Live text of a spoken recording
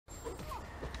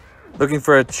Looking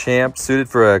for a champ suited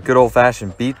for a good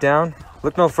old-fashioned beatdown?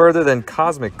 Look no further than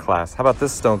Cosmic Class. How about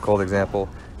this stone cold example?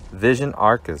 Vision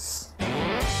Aarkus.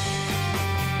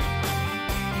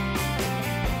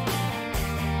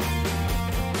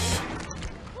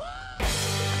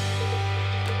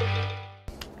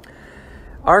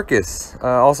 Aarkus,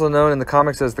 also known in the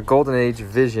comics as the Golden Age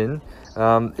Vision,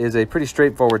 is a pretty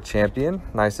straightforward champion.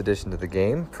 Nice addition to the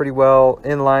game. Pretty well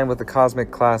in line with the Cosmic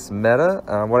Class meta.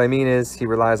 What I mean is he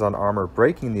relies on armor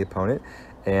breaking the opponent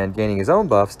and gaining his own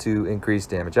buffs to increase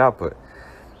damage output.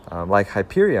 Like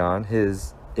Hyperion,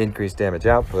 his increased damage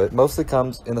output mostly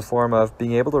comes in the form of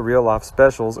being able to reel off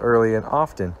specials early and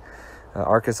often.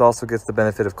 Aarkus also gets the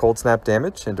benefit of cold snap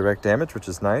damage and direct damage, which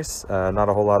is nice. Not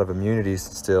a whole lot of immunities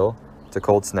still to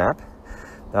cold snap.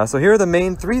 So here are the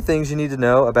main 3 things you need to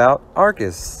know about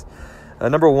Aarkus.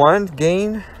 Number 1,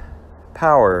 gain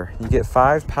power. You get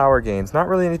 5 power gains. Not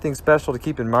really anything special to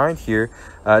keep in mind here.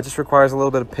 It just requires a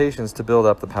little bit of patience to build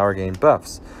up the power gain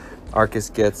buffs. Arcus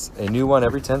gets a new one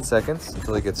every 10 seconds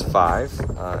until he gets 5.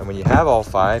 And when you have all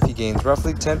 5, he gains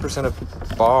roughly 10%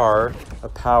 of bar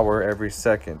of power every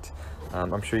second.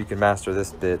 I'm sure you can master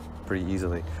this bit pretty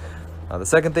easily. The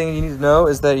second thing you need to know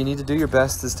is that you need to do your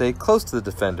best to stay close to the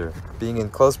defender. Being in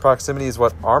close proximity is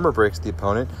what armor breaks the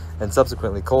opponent and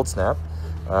subsequently cold snap.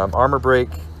 Armor break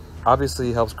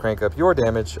obviously helps crank up your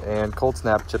damage, and cold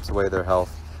snap chips away their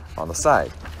health on the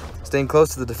side. Staying close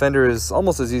to the defender is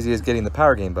almost as easy as getting the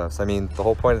power gain buffs. I mean, the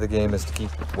whole point of the game is to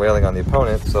keep wailing on the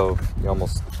opponent, so you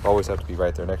almost always have to be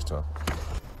right there next to him.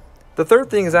 The third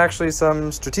thing is actually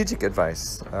some strategic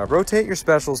advice. Rotate your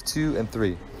specials 2 and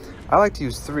 3. I like to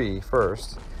use 3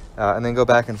 first, and then go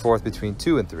back and forth between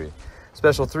 2 and 3.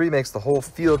 Special 3 makes the whole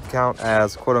field count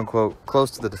as quote-unquote close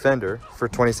to the defender for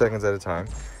 20 seconds at a time.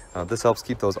 This helps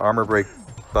keep those armor break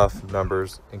buff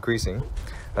numbers increasing.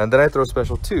 And then I throw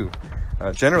Special 2.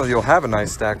 Generally, you'll have a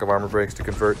nice stack of armor breaks to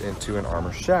convert into an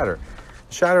armor shatter.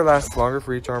 Shatter lasts longer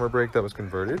for each armor break that was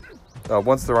converted.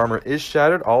 Once their armor is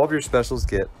shattered, all of your specials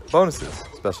get bonuses.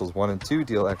 Specials 1 and 2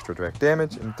 deal extra direct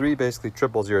damage, and 3 basically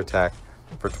triples your attack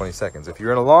for 20 seconds. If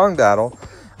you're in a long battle,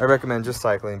 I recommend just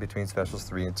cycling between specials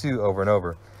 3 and 2 over and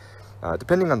over.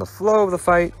 Depending on the flow of the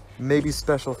fight, maybe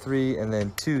special 3 and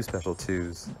then 2 special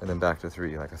 2s, and then back to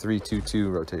 3, like a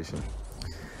 3-2-2 rotation.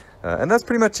 And that's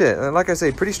pretty much it. And like I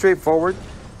say, pretty straightforward.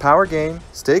 Power gain,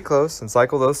 stay close, and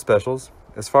cycle those specials.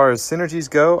 As far as synergies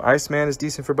go, Iceman is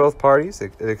decent for both parties.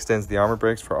 It extends the armor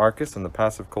breaks for Aarkus and the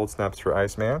passive cold snaps for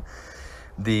Iceman.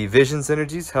 The vision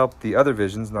synergies help the other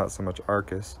visions, not so much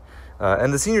Aarkus.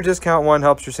 And the senior discount one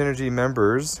helps your synergy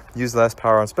members use less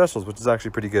power on specials, which is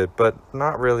actually pretty good, but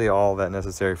not really all that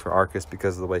necessary for Aarkus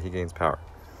because of the way he gains power.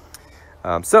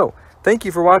 So, thank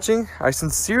you for watching. I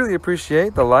sincerely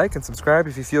appreciate the like and subscribe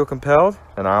if you feel compelled,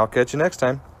 and I'll catch you next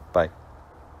time.